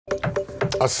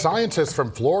A scientist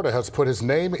from Florida has put his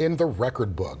name in the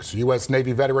record books. U.S.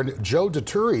 Navy veteran Joe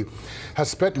Dituri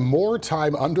has spent more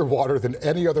time underwater than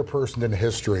any other person in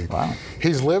history. Wow.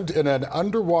 He's lived in an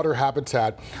underwater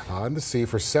habitat on the sea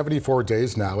for 74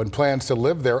 days now and plans to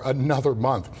live there another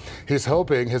month. He's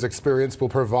hoping his experience will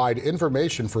provide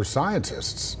information for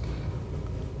scientists.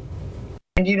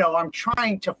 And, I'm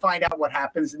trying to find out what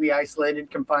happens in the isolated,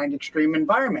 confined, extreme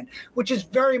environment, which is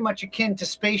very much akin to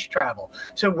space travel.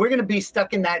 So we're going to be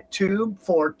stuck in that tube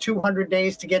for 200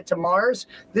 days to get to Mars.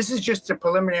 This is just a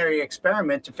preliminary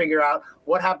experiment to figure out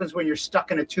what happens when you're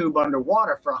stuck in a tube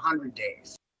underwater for 100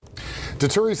 days.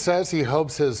 Dituri says he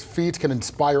hopes his feat can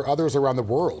inspire others around the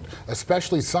world,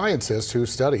 especially scientists who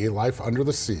study life under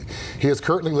the sea. He is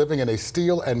currently living in a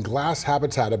steel and glass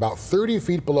habitat about 30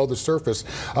 feet below the surface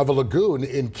of a lagoon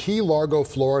in Key Largo,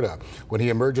 Florida. When he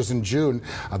emerges in June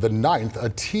the 9th, a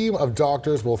team of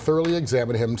doctors will thoroughly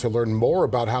examine him to learn more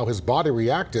about how his body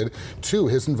reacted to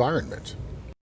his environment.